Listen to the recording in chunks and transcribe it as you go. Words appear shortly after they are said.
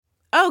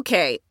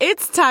Okay,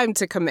 it's time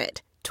to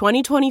commit.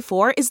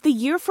 2024 is the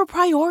year for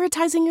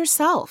prioritizing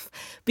yourself.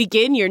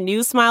 Begin your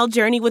new smile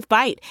journey with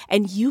Byte,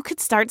 and you could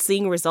start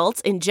seeing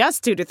results in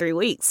just 2 to 3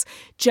 weeks.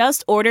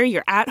 Just order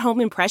your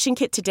at-home impression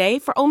kit today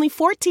for only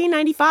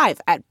 $14.95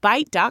 at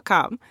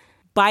Byte.com.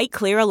 Byte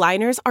Clear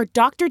aligners are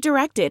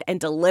doctor-directed and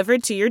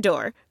delivered to your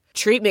door.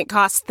 Treatment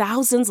costs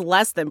thousands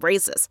less than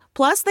braces.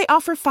 Plus, they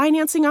offer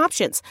financing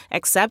options,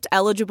 accept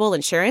eligible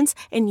insurance,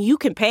 and you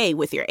can pay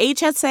with your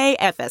HSA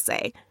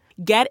FSA.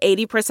 Get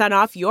 80%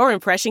 off your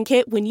impression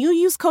kit when you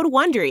use code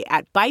WONDERY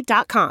at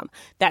Byte.com.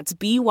 That's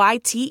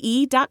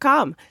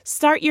BYTE.com.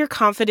 Start your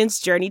confidence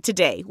journey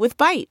today with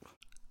Byte.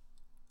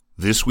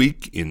 This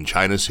week in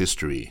China's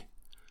history,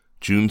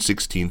 June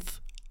 16th,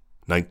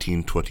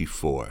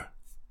 1924.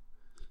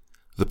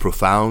 The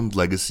profound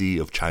legacy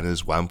of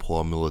China's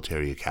Wanpo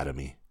Military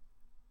Academy.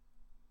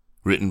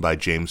 Written by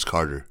James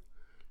Carter.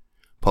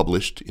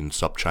 Published in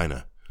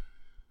SupChina.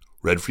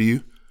 Read for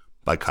you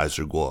by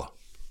Kaiser Kuo.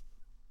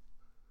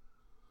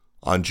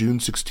 On June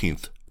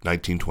 16th,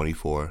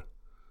 1924,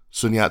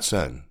 Sun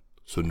Yat-sen,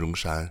 Sun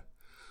Zhongshan,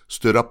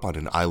 stood up on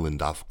an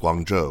island off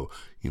Guangzhou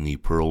in the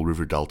Pearl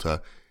River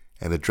Delta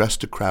and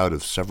addressed a crowd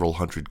of several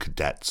hundred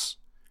cadets.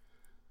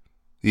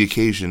 The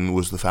occasion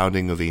was the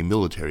founding of a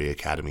military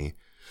academy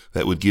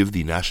that would give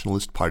the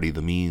Nationalist Party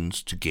the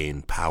means to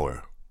gain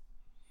power.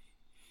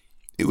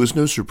 It was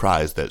no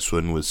surprise that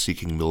Sun was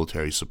seeking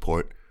military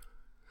support.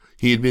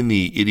 He had been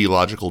the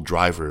ideological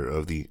driver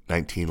of the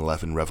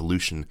 1911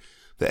 revolution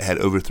that had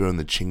overthrown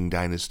the Qing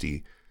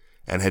dynasty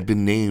and had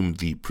been named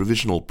the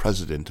provisional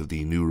president of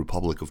the new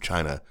Republic of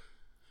China,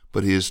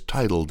 but his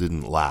title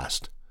didn't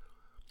last.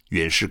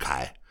 Yuan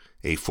Shikai,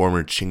 a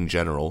former Qing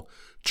general,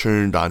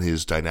 turned on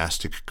his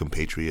dynastic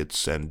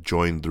compatriots and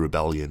joined the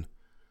rebellion.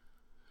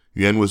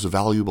 Yuan was a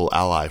valuable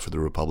ally for the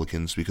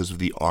Republicans because of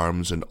the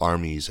arms and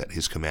armies at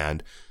his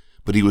command,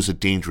 but he was a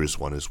dangerous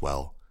one as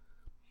well.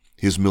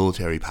 His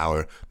military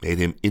power made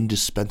him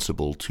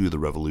indispensable to the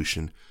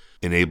revolution,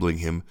 enabling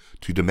him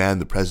to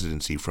demand the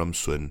presidency from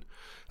Sun,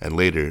 and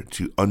later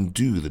to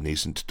undo the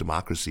nascent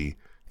democracy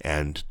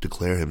and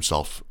declare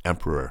himself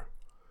emperor.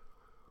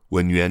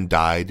 When Yuan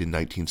died in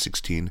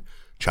 1916,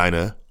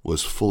 China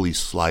was fully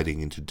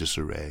sliding into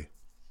disarray.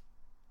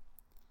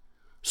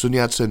 Sun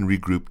Yat-sen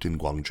regrouped in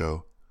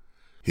Guangzhou.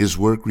 His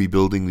work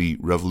rebuilding the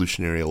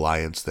revolutionary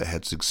alliance that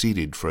had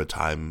succeeded for a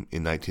time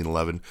in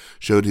 1911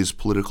 showed his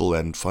political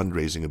and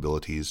fundraising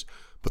abilities,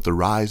 but the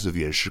rise of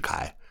Yuan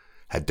Shikai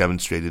had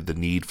demonstrated the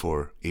need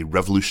for a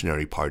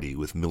revolutionary party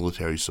with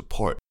military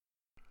support.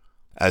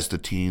 As the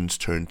teens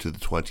turned to the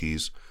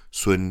 20s,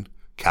 Sun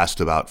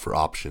cast about for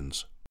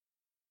options.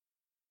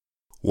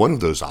 One of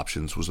those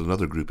options was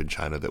another group in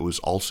China that was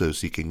also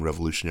seeking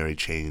revolutionary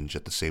change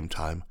at the same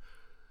time.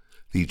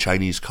 The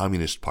Chinese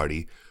Communist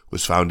Party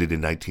was founded in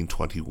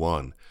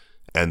 1921,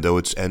 and though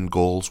its end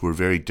goals were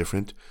very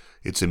different,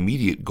 its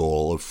immediate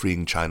goal of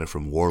freeing China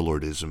from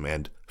warlordism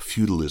and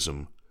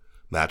feudalism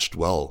matched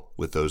well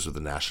with those of the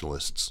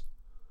nationalists.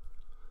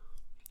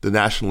 The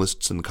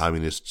nationalists and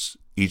communists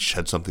each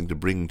had something to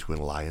bring to an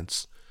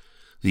alliance.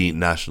 The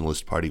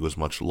Nationalist Party was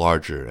much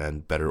larger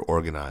and better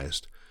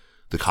organized.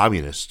 The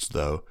communists,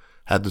 though,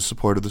 had the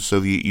support of the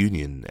Soviet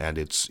Union and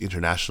its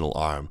international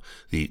arm,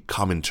 the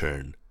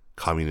Comintern,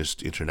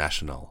 Communist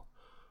International.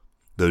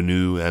 Though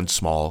new and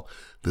small,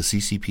 the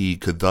CCP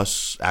could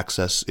thus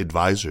access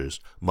advisors,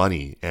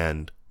 money,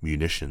 and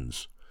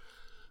munitions.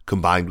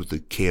 Combined with the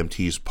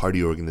KMT's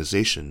party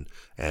organization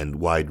and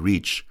wide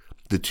reach,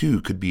 the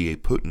two could be a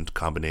potent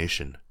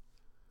combination.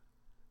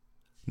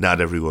 Not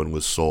everyone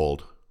was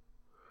sold.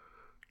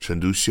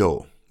 Chen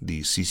Duxiu,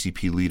 the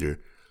CCP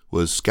leader,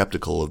 was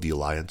skeptical of the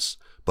alliance,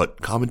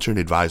 but Comintern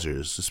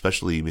advisors,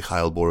 especially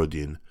Mikhail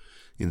Borodin,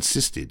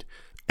 insisted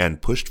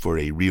and pushed for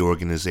a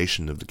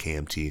reorganization of the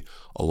KMT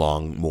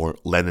along more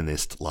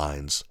Leninist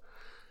lines.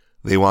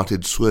 They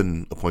wanted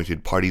Sun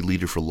appointed party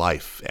leader for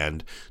life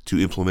and to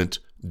implement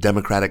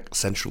democratic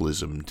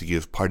centralism to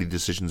give party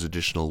decisions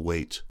additional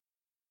weight.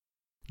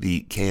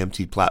 The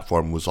KMT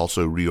platform was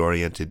also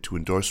reoriented to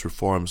endorse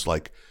reforms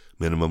like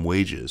minimum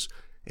wages,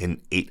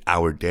 an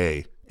 8-hour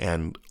day,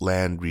 and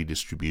land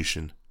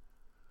redistribution.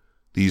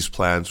 These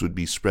plans would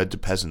be spread to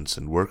peasants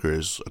and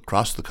workers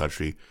across the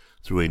country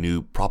through a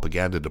new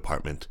propaganda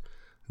department,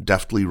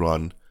 deftly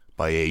run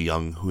by a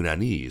young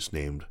Hunanese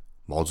named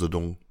Mao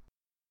Zedong.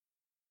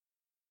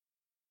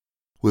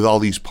 With all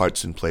these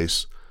parts in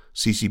place,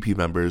 CCP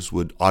members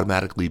would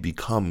automatically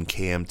become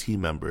KMT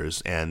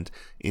members, and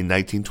in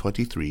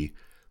 1923,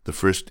 the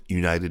first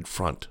United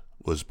Front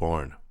was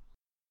born.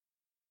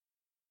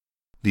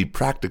 The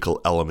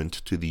practical element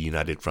to the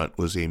United Front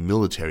was a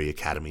military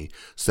academy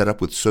set up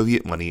with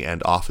Soviet money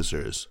and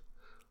officers.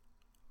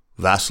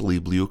 Vasily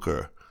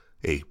Blyucher,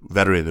 a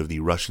veteran of the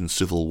Russian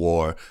Civil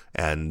War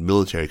and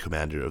military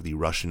commander of the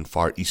Russian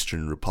Far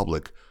Eastern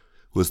Republic,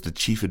 was the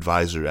chief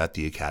advisor at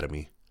the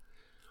academy.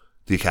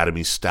 The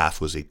academy's staff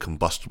was a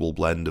combustible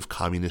blend of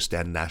communist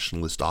and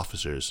nationalist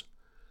officers.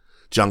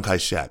 Chiang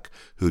Kai-shek,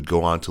 who would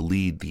go on to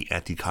lead the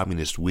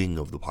anti-communist wing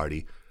of the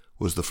party,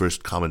 was the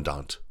first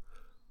commandant.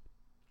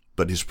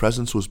 but his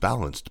presence was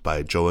balanced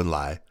by Zhou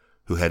Enlai,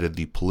 who headed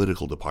the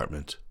political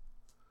department.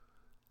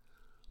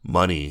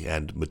 Money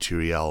and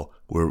materiel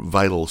were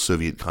vital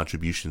Soviet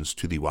contributions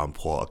to the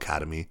Whampoa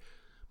Academy,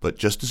 but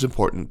just as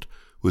important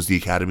was the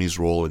Academy's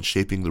role in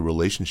shaping the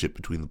relationship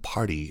between the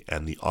party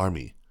and the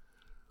army.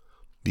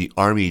 The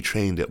army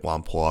trained at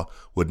Whampoa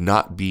would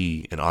not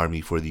be an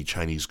army for the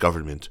Chinese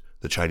government,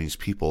 the Chinese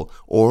people,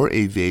 or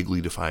a vaguely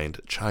defined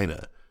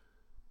China.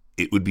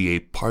 It would be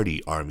a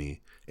party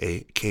army,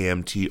 a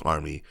KMT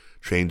army,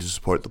 trained to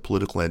support the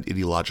political and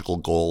ideological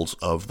goals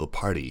of the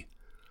party.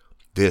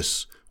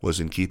 This was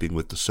in keeping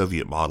with the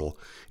Soviet model,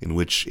 in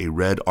which a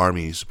Red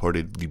Army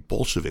supported the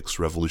Bolsheviks'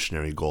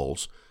 revolutionary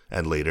goals,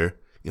 and later,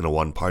 in a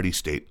one-party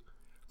state,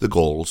 the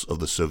goals of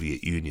the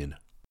Soviet Union.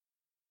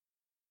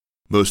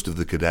 Most of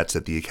the cadets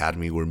at the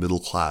academy were middle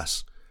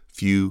class.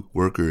 Few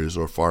workers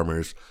or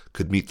farmers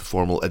could meet the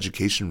formal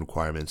education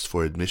requirements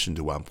for admission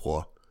to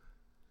Whampoa.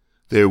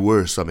 There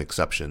were some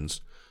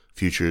exceptions.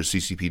 Future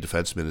CCP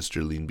Defense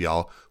Minister Lin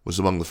Biao was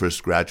among the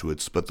first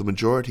graduates, but the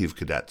majority of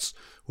cadets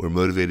were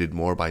motivated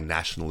more by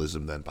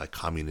nationalism than by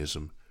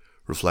communism,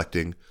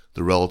 reflecting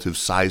the relative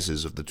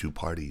sizes of the two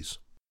parties.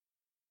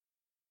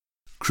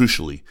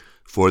 Crucially,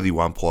 for the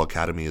Whampoa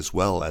Academy as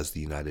well as the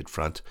United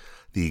Front,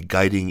 the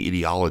guiding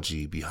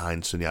ideology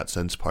behind Sun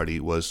Yat-sen's party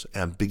was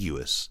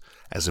ambiguous,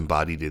 as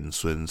embodied in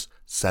Sun's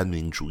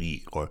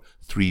Sanmingzhuyi, or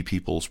Three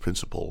People's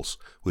Principles,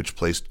 which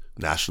placed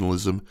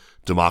nationalism,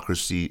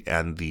 democracy,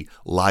 and the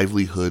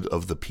livelihood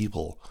of the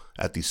people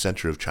at the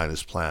center of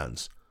China's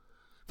plans.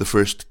 The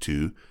first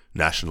two,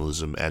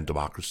 nationalism and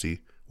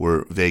democracy,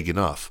 were vague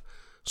enough.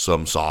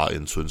 Some saw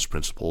in Sun's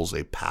principles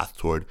a path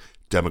toward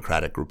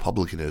democratic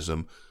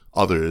republicanism.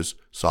 Others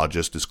saw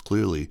just as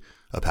clearly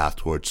a path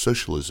toward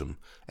socialism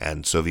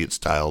and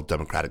Soviet-style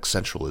democratic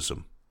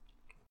centralism.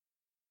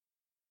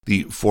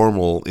 The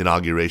formal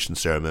inauguration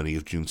ceremony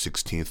of June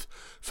 16th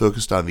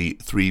focused on the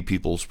Three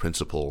People's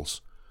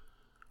Principles.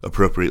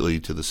 Appropriately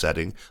to the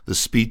setting, the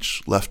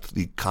speech left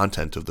the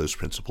content of those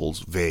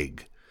principles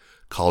vague,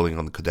 calling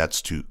on the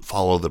cadets to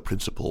follow the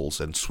principles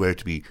and swear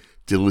to be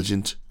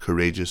diligent,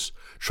 courageous,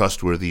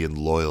 trustworthy, and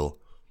loyal.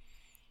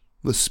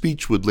 The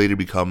speech would later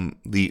become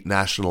the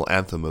national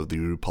anthem of the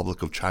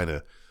Republic of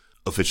China,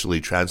 officially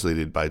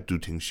translated by Du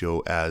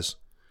Tingxiu as,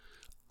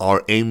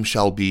 "Our aim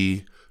shall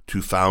be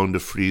to found a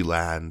free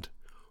land,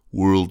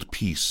 world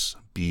peace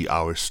be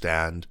our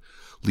stand.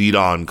 Lead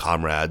on,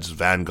 comrades,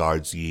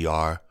 vanguards ye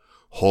are,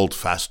 hold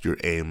fast your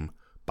aim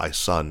by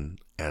sun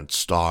and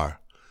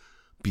star.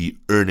 Be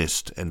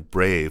earnest and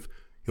brave,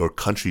 your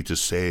country to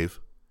save.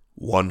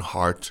 One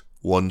heart,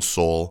 one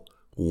soul,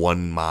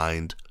 one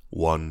mind,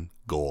 one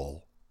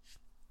goal."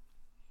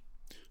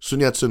 Sun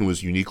Yat-sen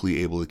was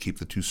uniquely able to keep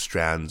the two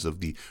strands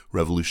of the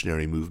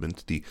revolutionary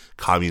movement, the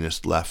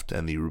communist left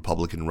and the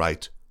Republican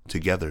right,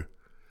 together.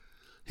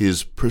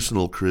 His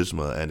personal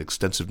charisma and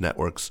extensive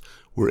networks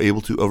were able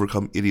to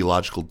overcome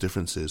ideological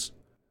differences.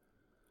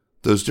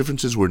 Those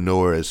differences were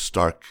nowhere as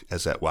stark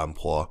as at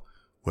Whampoa,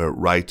 where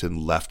right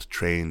and left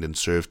trained and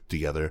served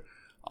together,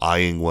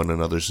 eyeing one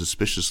another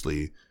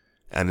suspiciously,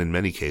 and in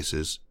many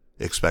cases,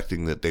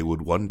 expecting that they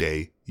would one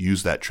day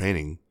use that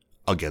training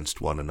against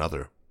one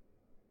another.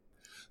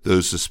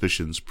 Those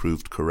suspicions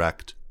proved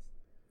correct.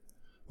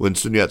 When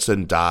Sun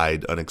Yat-sen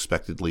died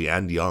unexpectedly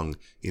and young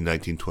in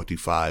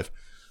 1925,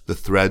 the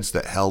threads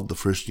that held the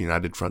First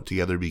United Front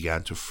together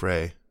began to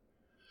fray.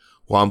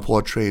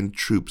 Whampoa-trained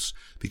troops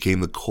became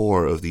the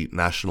core of the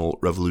National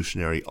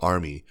Revolutionary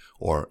Army,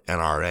 or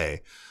NRA,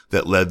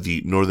 that led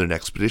the Northern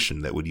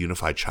Expedition that would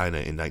unify China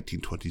in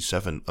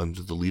 1927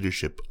 under the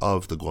leadership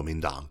of the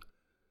Kuomintang.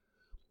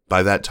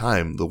 By that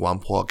time, the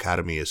Whampoa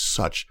Academy as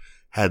such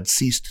had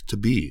ceased to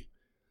be.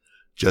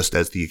 Just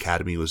as the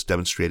Academy was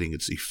demonstrating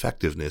its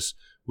effectiveness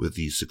with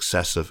the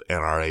success of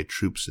NRA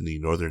troops in the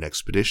Northern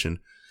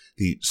Expedition,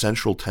 the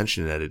central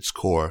tension at its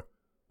core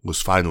was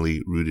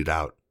finally rooted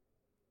out.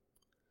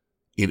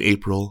 In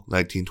April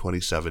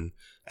 1927,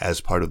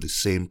 as part of the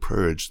same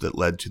purge that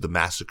led to the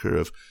massacre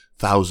of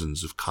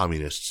thousands of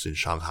communists in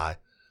Shanghai,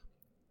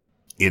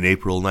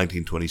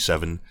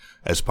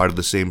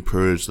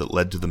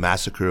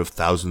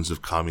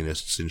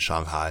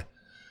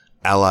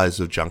 allies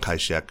of Chiang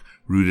Kai-shek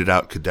rooted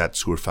out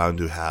cadets who were found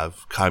to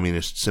have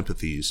communist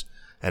sympathies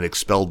and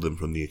expelled them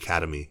from the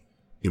academy,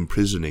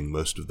 imprisoning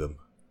most of them.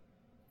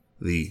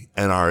 The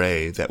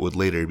NRA, that would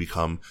later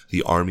become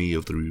the Army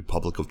of the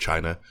Republic of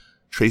China,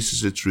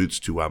 traces its roots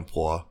to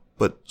Whampoa,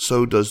 but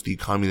so does the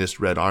Communist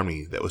Red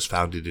Army that was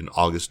founded in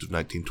August of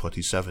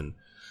 1927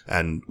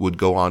 and would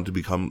go on to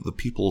become the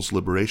People's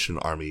Liberation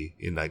Army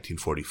in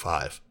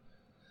 1945.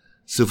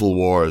 Civil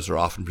wars are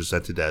often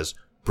presented as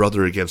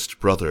brother against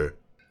brother,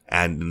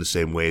 and in the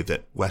same way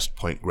that West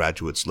Point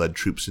graduates led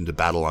troops into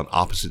battle on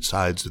opposite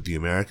sides of the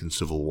American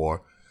Civil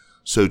War,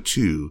 so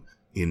too,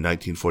 in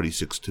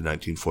 1946 to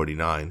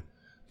 1949,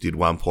 did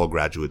Whampoa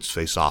graduates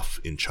face off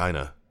in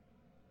China.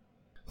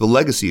 The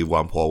legacy of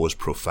Whampoa was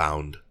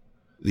profound.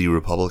 The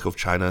Republic of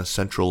China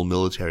Central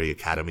Military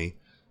Academy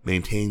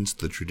maintains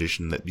the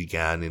tradition that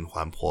began in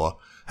Whampoa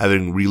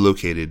having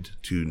relocated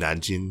to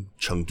Nanjing,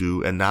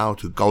 Chengdu, and now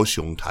to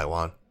Kaohsiung,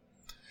 Taiwan.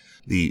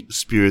 The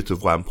spirit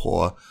of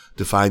Wanpo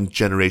defined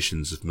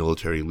generations of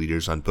military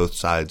leaders on both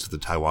sides of the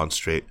Taiwan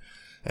Strait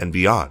and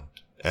beyond,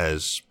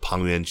 as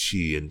Pang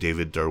Yuanqi and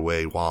David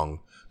Derwei Wang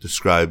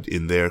described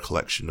in their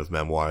collection of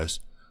memoirs,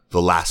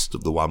 The Last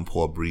of the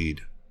Wanpo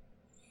Breed.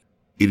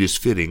 It is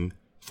fitting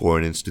for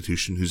an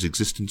institution whose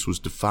existence was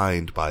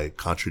defined by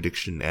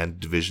contradiction and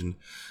division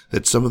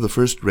that some of the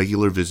first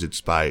regular visits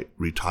by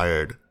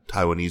retired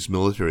Taiwanese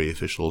military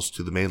officials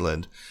to the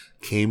mainland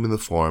came in the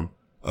form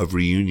of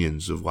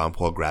reunions of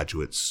Wanpo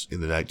graduates in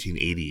the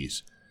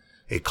 1980s,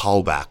 a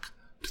callback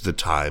to the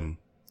time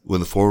when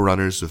the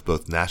forerunners of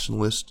both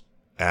nationalist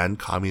and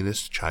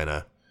communist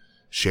China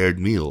shared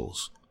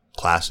meals,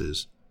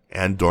 classes,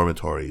 and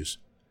dormitories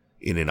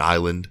in an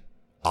island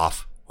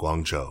off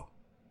Guangzhou.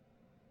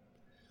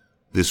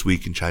 This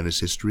Week in China's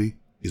History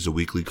is a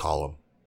weekly column.